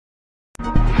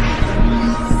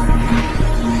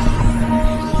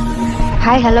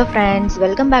Hi hello friends,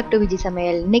 welcome back to Viji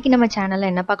சமையல். இன்றைக்கி நம்ம சேனலில்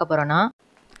என்ன பார்க்க போகிறோன்னா,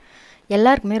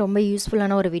 எல்லாருக்குமே ரொம்ப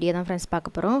யூஸ்ஃபுல்லான ஒரு வீடியோ தான் ஃப்ரெண்ட்ஸ்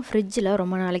பார்க்க போகிறோம். ஃப்ரிட்ஜில்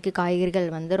ரொம்ப நாளைக்கு காய்கறிகள்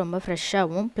ரொம்ப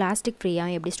ஃப்ரெஷ்ஷாகவும் பிளாஸ்டிக்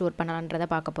ஃப்ரீயாகவும் எப்படி ஸ்டோர் பண்ணலான்றதை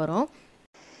பார்க்க போகிறோம்.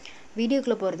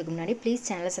 வீடியோக்குள்ளே போகிறதுக்கு முன்னாடி ப்ளீஸ்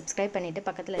சேனலை சப்ஸ்கிரைப் பண்ணிவிட்டு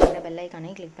பக்கத்தில் இருக்கிற பெல்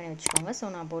ஐக்கானையும் கிளிக் பண்ணி வச்சுக்கோங்க.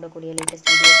 ஸோ நான் போடக்கூடிய லேட்டஸ்ட்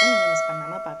வீடியோஸை நீங்கள் மிஸ்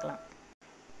பண்ணாமல் பார்க்கலாம்.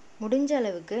 முடிஞ்ச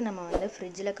அளவுக்கு நம்ம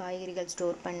ஃப்ரிட்ஜில் காய்கறிகள்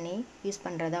ஸ்டோர் பண்ணி யூஸ்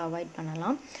பண்ணுறதை அவாய்ட்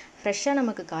பண்ணலாம். ஃப்ரெஷ்ஷாக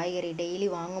நமக்கு காய்கறி டெய்லி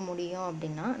வாங்க முடியும்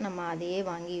அப்படின்னா நம்ம அதையே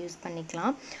வாங்கி யூஸ்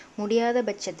பண்ணிக்கலாம். முடியாத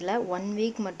பட்சத்தில் 1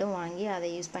 வீக் மட்டும் வாங்கி அதை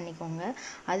யூஸ் பண்ணிக்கோங்க.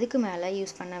 அதுக்கு மேலே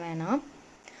யூஸ் பண்ண வேணாம்.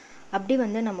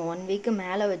 அப்படி நம்ம 1 வீக்கு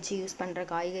மேலே வச்சு யூஸ் பண்ணுற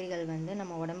காய்கறிகள்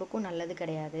நம்ம உடம்புக்கும் நல்லது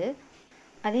கிடையாது.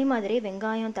 அதே மாதிரி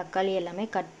வெங்காயம், தக்காளி எல்லாமே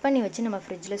கட் பண்ணி வச்சு நம்ம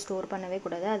ஃப்ரிட்ஜில் ஸ்டோர் பண்ணவே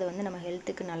கூடாது. அது நம்ம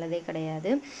ஹெல்த்துக்கு நல்லதே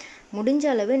கிடையாது. முடிஞ்ச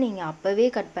அளவு நீங்கள் அப்போவே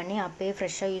கட் பண்ணி அப்போயே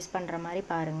ஃப்ரெஷ்ஷாக யூஸ் பண்ணுற மாதிரி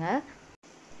பாருங்கள்.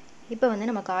 இப்போ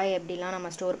நம்ம காயை எப்படிலாம் நம்ம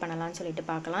ஸ்டோர் பண்ணலாம்னு சொல்லிட்டு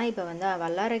பார்க்கலாம். இப்போ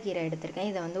வல்லாரைக்கீரை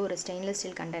எடுத்திருக்கேன். இதை ஒரு ஸ்டெயின்லெஸ்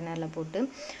ஸ்டீல் கண்டெய்னரில் போட்டு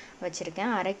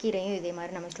வச்சுருக்கேன். அரைக்கீரையும் இதே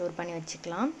மாதிரி நம்ம ஸ்டோர் பண்ணி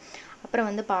வச்சுக்கலாம்.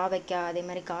 அப்புறம் பாவைக்காய், அதே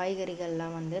மாதிரி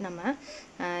காய்கறிகள்லாம் நம்ம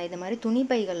இது மாதிரி துணி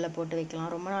பைகளில் போட்டு வைக்கலாம்.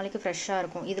 ரொம்ப நாளைக்கு ஃப்ரெஷ்ஷாக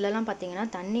இருக்கும். இதிலலாம் பார்த்திங்கன்னா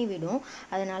தண்ணி விடும்,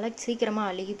 அதனால்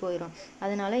சீக்கிரமாக அழுகி போயிடும்.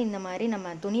 அதனால் இந்த மாதிரி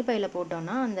நம்ம துணி பையில்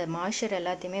போட்டோன்னா அந்த மாய்ஸ்சர்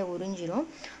எல்லாத்தையுமே உறிஞ்சிரும்.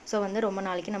 ஸோ ரொம்ப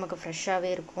நாளைக்கு நமக்கு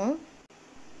ஃப்ரெஷ்ஷாகவே இருக்கும்.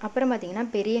 அப்புறம் பார்த்திங்கன்னா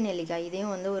பெரிய நெல்லிக்காய்,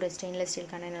 இதையும் ஒரு ஸ்டெயின்லெஸ்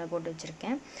ஸ்டீல் கண்டெய்னரில் போட்டு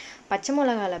வச்சுருக்கேன். பச்சை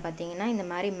மிளகாவில் பார்த்திங்கன்னா இந்த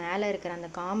மாதிரி மேலே இருக்கிற அந்த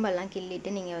காம்பெல்லாம்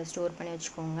கிள்ளிட்டு நீங்கள் ஸ்டோர் பண்ணி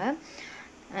வச்சுக்கோங்க.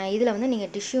 இதில்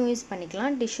நீங்கள் டிஷ்யூ யூஸ்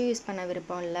பண்ணிக்கலாம். டிஷ்யூ யூஸ் பண்ண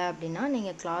விருப்பம் இல்லை அப்படின்னா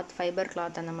நீங்கள் கிளாத், ஃபைபர்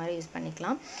கிளாத் அந்த மாதிரி யூஸ்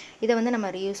பண்ணிக்கலாம். இதை நம்ம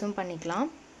ரீயூஸும் பண்ணிக்கலாம்.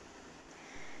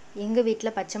 எங்கள்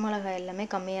வீட்டில் பச்சை மிளகாய் எல்லாமே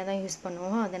கம்மியாக தான் யூஸ்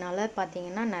பண்ணுவோம். அதனால்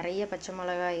பார்த்திங்கன்னா நிறைய பச்சை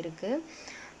மிளகாய் இருக்குது.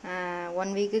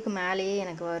 1 வீக்குக்கு மேலேயே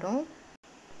எனக்கு வரும்.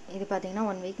 இது பார்த்திங்கன்னா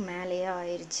 1 வீக் மேலேயே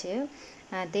ஆயிடுச்சு.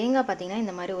 தேங்காய் பார்த்திங்கன்னா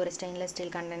இந்த மாதிரி ஒரு ஸ்டெயின்லெஸ்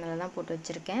ஸ்டீல் கண்டெய்னரில் தான் போட்டு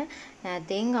வச்சுருக்கேன்.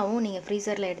 தேங்காயும் நீங்கள்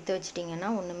ஃப்ரீசரில் எடுத்து வச்சிட்டிங்கன்னா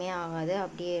ஒன்றுமே ஆகாது,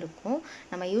 அப்படியே இருக்கும்.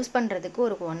 நம்ம யூஸ் பண்ணுறதுக்கு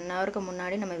ஒரு 1 ஹவருக்கு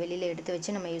முன்னாடி நம்ம வெளியில் எடுத்து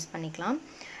வச்சு நம்ம யூஸ் பண்ணிக்கலாம்.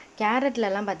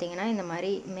 கேரட்லலாம் பார்த்திங்கன்னா இந்த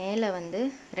மாதிரி மேலே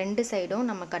 2 சைடும்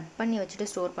நம்ம கட் பண்ணி வச்சுட்டு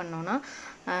ஸ்டோர் பண்ணோன்னா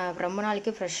ரொம்ப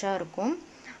நாளைக்கு ஃப்ரெஷ்ஷாக இருக்கும்.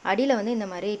 அடியில் இந்த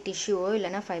மாதிரி டிஷ்யூவோ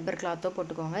இல்லைனா ஃபைபர் கிளாத்தோ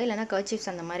போட்டுக்கோங்க. இல்லைனா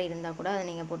கர்ச்சீஃப்ஸ் அந்த மாதிரி இருந்தால் கூட அதை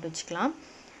நீங்கள் போட்டு வச்சுக்கலாம்.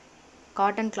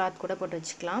 காட்டன் கிளாத் கூட போட்டு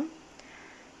வச்சுக்கலாம்.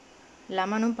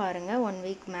 லெமனும் பாருங்கள் 1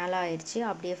 வீக் மேலே ஆயிடுச்சு,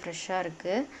 அப்படியே ஃப்ரெஷ்ஷாக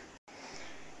இருக்குது.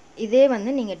 இதே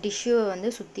நீங்கள்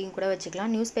டிஷ்யூவை சுற்றியும் கூட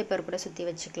வச்சுக்கலாம். நியூஸ் பேப்பர் கூட சுற்றி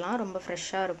வச்சுக்கலாம். ரொம்ப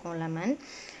ஃப்ரெஷ்ஷாக இருக்கும் லெமன்.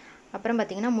 அப்புறம்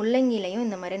பார்த்திங்கன்னா முள்ளங்கிலையும்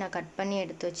இந்த மாதிரி நான் கட் பண்ணி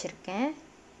எடுத்து வச்சுருக்கேன்.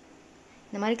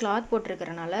 இந்த மாதிரி கிளாத்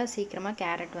போட்டிருக்கிறனால சீக்கிரமாக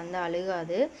கேரட்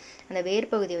அழுகாது. அந்த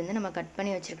வேர் பகுதி நம்ம கட்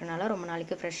பண்ணி வச்சுருக்கனால ரொம்ப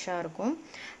நாளைக்கு ஃப்ரெஷ்ஷாக இருக்கும்.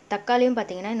 தக்காளியும்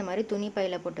பார்த்திங்கன்னா இந்த மாதிரி துணி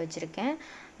பையில் போட்டு வச்சுருக்கேன்.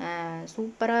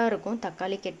 சூப்பராக இருக்கும்.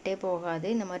 தக்காளி கெட்டே போகாது.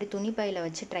 இந்த மாதிரி துணி பையில்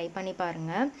வச்சு ட்ரை பண்ணி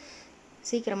பாருங்கள்,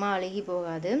 சீக்கிரமாக அழுகி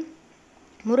போகாது.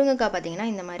 முருங்கைக்காய் பார்த்திங்கன்னா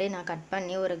இந்த மாதிரி நான் கட்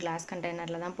பண்ணி ஒரு கிளாஸ்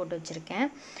கண்டெய்னரில் தான் போட்டு வச்சுருக்கேன்.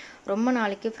 ரொம்ப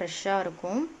நாளைக்கு ஃப்ரெஷ்ஷாக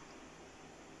இருக்கும்.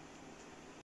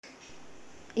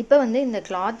 இப்போ இந்த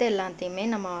கிளாத் எல்லாத்தையுமே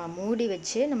நம்ம மூடி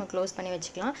வச்சு நம்ம க்ளோஸ் பண்ணி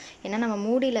வச்சுக்கலாம். ஏன்னா நம்ம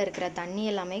மூடியில் இருக்கிற தண்ணி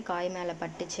எல்லாமே காய் மேலே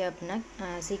பட்டுச்சு அப்படின்னா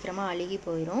சீக்கிரமாக அழுகி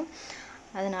போயிடும்.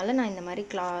 அதனால் நான் இந்த மாதிரி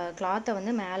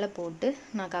கிளாத்தை மேலே போட்டு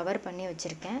நான் கவர் பண்ணி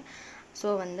வச்சுருக்கேன். ஸோ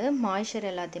மாய்ஸ்சர்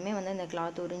எல்லாத்தையுமே இந்த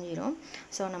கிளாத் உறிஞ்சிடும்.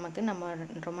 ஸோ நம்ம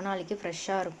ரொம்ப நாளைக்கு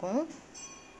ஃப்ரெஷ்ஷாக இருக்கும்.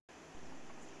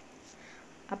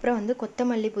 அப்புறம்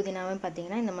கொத்தமல்லி, புதினாவும்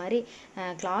பார்த்திங்கன்னா இந்த மாதிரி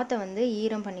கிளாத்தை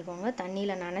ஈரம் பண்ணிக்கோங்க.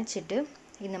 தண்ணியில் நனைச்சிட்டு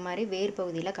இந்த மாதிரி வேர்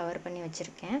பகுதியில் கவர் பண்ணி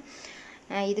வச்சுருக்கேன்.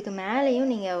 இதுக்கு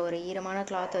மேலேயும் நீங்கள் ஒரு ஈரமான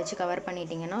கிளாத்தை வச்சு கவர்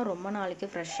பண்ணிட்டீங்கன்னா ரொம்ப நாளைக்கு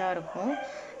ஃப்ரெஷ்ஷாக இருக்கும்.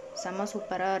 செம்ம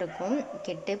சூப்பராக இருக்கும்.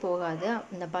 கெட்டே போகாது,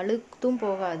 இந்த பழுத்தும்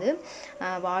போகாது,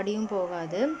 வாடியும்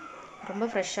போகாது. ரொம்ப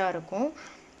ஃப்ரெஷ்ஷாக இருக்கும்.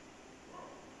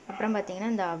 அப்புறம்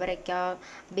பார்த்திங்கன்னா இந்த அவரைக்காய்,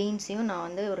 பீன்ஸையும்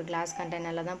நான் ஒரு கிளாஸ்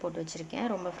கண்டெய்னரில் தான் போட்டு வச்சுருக்கேன்.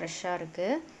 ரொம்ப ஃப்ரெஷ்ஷாக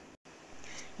இருக்குது.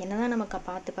 என்ன தான் நமக்கு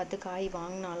பார்த்து காய்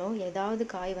வாங்கினாலும் ஏதாவது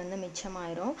காய்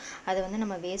மிச்சமாயிரும். அதை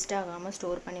நம்ம வேஸ்ட் ஆகாமல்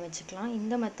ஸ்டோர் பண்ணி வச்சுக்கலாம்.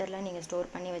 இந்த மெத்தடில் நீங்கள்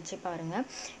ஸ்டோர் பண்ணி வச்சு பாருங்கள்,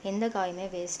 எந்த காயுமே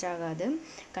வேஸ்ட் ஆகாது.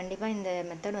 கண்டிப்பாக இந்த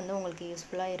மெத்தட் உங்களுக்கு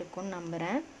யூஸ்ஃபுல்லாக இருக்கும்னு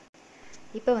நம்புகிறேன்.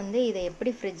 இப்போ இதை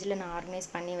எப்படி ஃப்ரிட்ஜில் நான்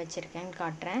ஆர்கனைஸ் பண்ணி வச்சுருக்கேன்னு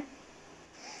காட்டுறேன்.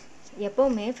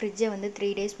 எப்போவுமே ஃப்ரிட்ஜை 3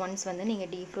 days ஒன்ஸ்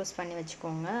நீங்கள் டீஃப்ரோஸ்ட் பண்ணி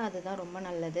வச்சுக்கோங்க. அதுதான் ரொம்ப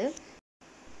நல்லது.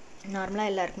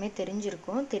 நார்மலாக எல்லாருக்குமே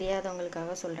தெரிஞ்சிருக்கும்,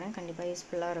 தெரியாதவங்களுக்காக சொல்கிறேன். கண்டிப்பாக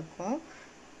யூஸ்ஃபுல்லாக இருக்கும்.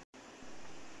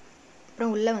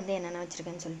 அப்புறம் உள்ளே என்னென்ன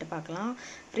வச்சுருக்கேன்னு சொல்லிட்டு பார்க்கலாம்.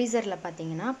 ஃப்ரீசரில்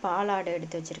பார்த்திங்கன்னா பாலாடை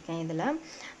எடுத்து வச்சுருக்கேன்.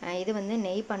 இது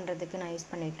நெய் பண்ணுறதுக்கு நான்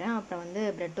யூஸ் பண்ணிக்கிறேன். அப்புறம்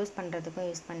பிரெட் டோஸ்ட் பண்ணுறதுக்கும்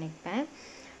யூஸ் பண்ணிப்பேன்.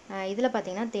 இதில்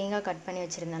பார்த்திங்கன்னா தேங்காய் கட் பண்ணி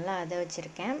வச்சுருந்தேன்ல, அதை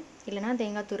வச்சுருக்கேன். இல்லைனா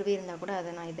தேங்காய் துருவி இருந்தால் கூட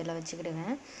அதை நான் இதில்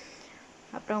வச்சுக்கிடுவேன்.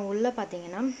 அப்புறம் உள்ளே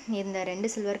பார்த்திங்கன்னா இந்த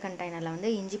 2 சில்வர்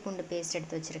கண்டெய்னரில் இஞ்சி பூண்டு பேஸ்ட்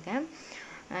எடுத்து வச்சுருக்கேன்.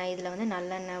 இதில் வந்து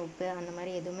நல்லெண்ணெய் உப்பு அந்த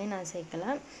மாதிரி எதுவுமே நான்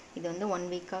சேர்க்கலை. இது வந்து 1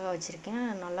 வீக்காக வச்சுருக்கேன்.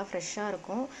 நல்லா ஃப்ரெஷ்ஷாக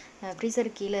இருக்கும். ஃப்ரீசர்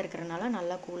கீழே இருக்கிறனால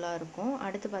நல்லா கூலாக இருக்கும்.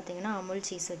 அடுத்து பார்த்திங்கன்னா அமுல்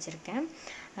சீஸ் வச்சுருக்கேன்.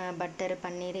 பட்டர்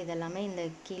பன்னீர் இதெல்லாமே இந்த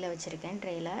கீழே வச்சுருக்கேன்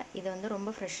ட்ரேயில். இது வந்து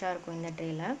ரொம்ப ஃப்ரெஷ்ஷாக இருக்கும் இந்த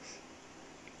ட்ரேயில்.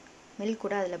 மில்க்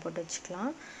கூட அதில் போட்டு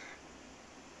வச்சுக்கலாம்.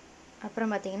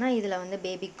 அப்புறம் பார்த்திங்கன்னா இதில் வந்து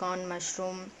பேபி கார்ன்,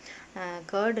 மஷ்ரூம்,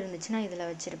 கர்ட் இருந்துச்சுன்னா இதில்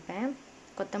வச்சுருப்பேன்.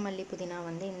 கொத்தமல்லி புதினா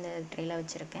வந்து இந்த ட்ரேயில்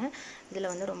வச்சுருக்கேன். இதில்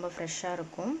வந்து ரொம்ப ஃப்ரெஷ்ஷாக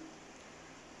இருக்கும்.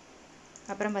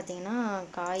 அப்புறம் பார்த்திங்கன்னா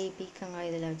காய், பீக்கங்காய்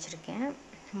இதில் வச்சுருக்கேன்.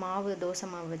 மாவு, தோசை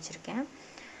மாவு வச்சுருக்கேன்.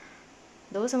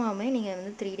 தோசை மாவுமே நீங்கள்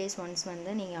வந்து 3 days ஒன்ஸ்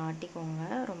வந்து நீங்கள் ஆட்டிக்கோங்க,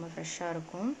 ரொம்ப ஃப்ரெஷ்ஷாக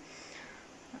இருக்கும்.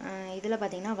 இதில்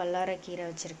பார்த்திங்கன்னா வல்லாரைக்கீரை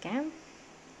வச்சுருக்கேன்.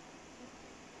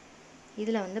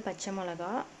 இதில் வந்து பச்சை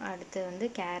மிளகா, அடுத்து வந்து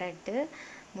கேரட்டு,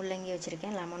 முள்ளங்கி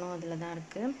வச்சுருக்கேன். லெமனும் அதில் தான்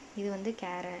இருக்குது. இது வந்து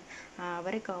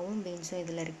அவரைக்காவும் பீன்ஸும்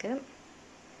இதில் இருக்குது.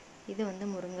 இது வந்து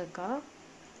முருங்கைக்காய்,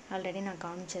 ஆல்ரெடி நான்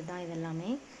காமிச்சது தான் இது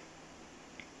எல்லாமே.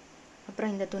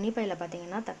 அப்புறம் இந்த துணிப்பையில்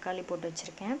பார்த்திங்கன்னா தக்காளி போட்டு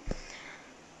வச்சுருக்கேன்.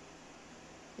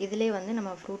 இதிலே வந்து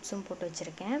நம்ம ஃப்ரூட்ஸும் போட்டு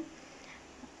வச்சுருக்கேன்.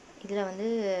 இதில் வந்து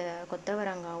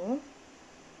கொத்தவரங்காவும்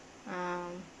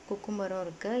குக்கும்பரும்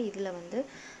இருக்குது. இதில் வந்து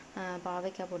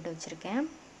பாவைக்காய் போட்டு வச்சுருக்கேன்.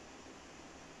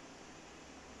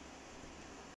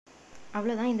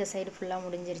 அவ்வளோதான், இந்த சைடு ஃபுல்லாக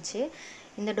முடிஞ்சிருச்சு.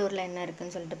 இந்த டோரில் என்ன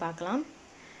இருக்குதுன்னு சொல்லிட்டு பார்க்கலாம்.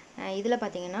 இதில்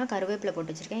பார்த்திங்கன்னா கருவேப்பிலை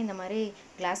போட்டு வச்சுருக்கேன். இந்த மாதிரி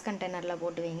கிளாஸ் கண்டெய்னரில்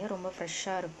போட்டு வைங்க, ரொம்ப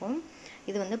ஃப்ரெஷ்ஷாக இருக்கும்.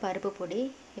 இது வந்து பருப்பு பொடி,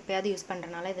 எப்போயாவது யூஸ்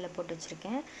பண்ணுறனால இதில் போட்டு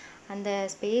வச்சுருக்கேன். அந்த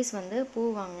ஸ்பேஸ் வந்து பூ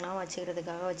வாங்கினா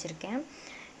வச்சுக்கிறதுக்காக வச்சுருக்கேன்.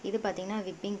 இது பார்த்திங்கன்னா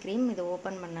விப்பிங் க்ரீம், இது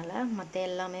ஓப்பன் பண்ணலை, மற்ற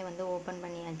எல்லாமே வந்து ஓப்பன்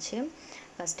பண்ணியாச்சு.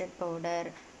 கஸ்டர்ட் பவுடர்,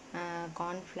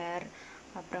 கார்ன்ஃப்ளவர்,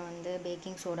 அப்புறம் வந்து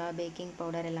பேக்கிங் சோடா, பேக்கிங்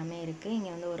பவுடர் எல்லாமே இருக்குது.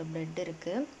 இங்கே வந்து ஒரு ப்ரெட்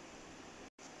இருக்குது.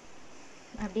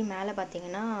 அப்படி மேலே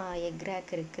பார்த்திங்கன்னா எக்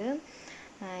ரேக் இருக்குது.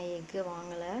 எக்கு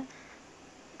வாங்கலை.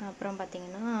 அப்புறம்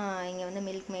பார்த்திங்கன்னா இங்கே வந்து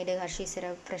மில்க் மேடு, ஹர்ஷி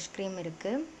சிரப், ஃப்ரெஷ் க்ரீம்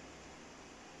இருக்குது.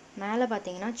 மேலே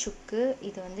பார்த்திங்கன்னா சுக்கு,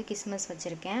 இது வந்து கிஸ்மஸ்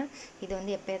வச்சுருக்கேன். இது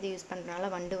வந்து எப்போயாவது யூஸ் பண்ணுறதுனால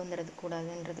வண்டு வந்துடுறது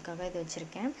கூடாதுன்றதுக்காக இது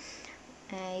வச்சுருக்கேன்.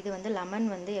 இது வந்து லெமன்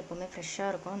வந்து எப்போவுமே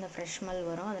ஃப்ரெஷ்ஷாக இருக்கும், அந்த ஃப்ரெஷ் ஸ்மெல்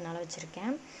வரும், அதனால்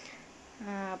வச்சுருக்கேன்.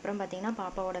 அப்புறம் பார்த்திங்கன்னா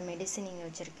பாப்பாவோட மெடிசின் இங்கே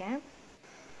வச்சுருக்கேன்.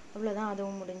 அவ்வளோதான்,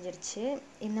 அதுவும் முடிஞ்சிருச்சு.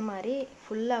 இந்த மாதிரி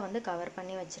ஃபுல்லாக வந்து கவர்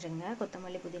பண்ணி வச்சுருங்க.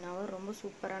 கொத்தமல்லி புதினாவும் ரொம்ப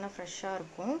சூப்பரான ஃப்ரெஷ்ஷாக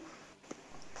இருக்கும்.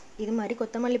 இது மாதிரி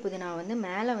கொத்தமல்லி புதினா வந்து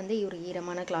மேலே வந்து ஒரு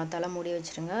ஈரமான கிளாத்தால் மூடி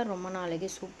வச்சுருங்க. ரொம்ப நாளைக்கு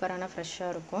சூப்பரான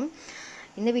ஃப்ரெஷ்ஷாக இருக்கும்.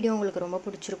 இந்த வீடியோ உங்களுக்கு ரொம்ப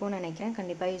பிடிச்சிருக்கும்னு நினைக்கிறேன்.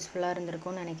 கண்டிப்பாக யூஸ்ஃபுல்லாக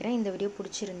இருந்திருக்கும்னு நினைக்கிறேன். இந்த வீடியோ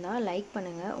பிடிச்சிருந்தா லைக்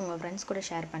பண்ணுங்கள், உங்கள் ஃப்ரெண்ட்ஸ் கூட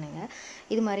ஷேர் பண்ணுங்கள்.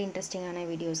 இது மாதிரி இன்ட்ரெஸ்டிங்கான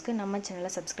வீடியோஸ்க்கு நம்ம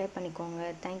சேனலை சப்ஸ்கிரைப் பண்ணிக்கோங்க.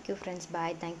 Thank you friends,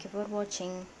 bye. Thank you for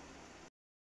வாட்சிங்.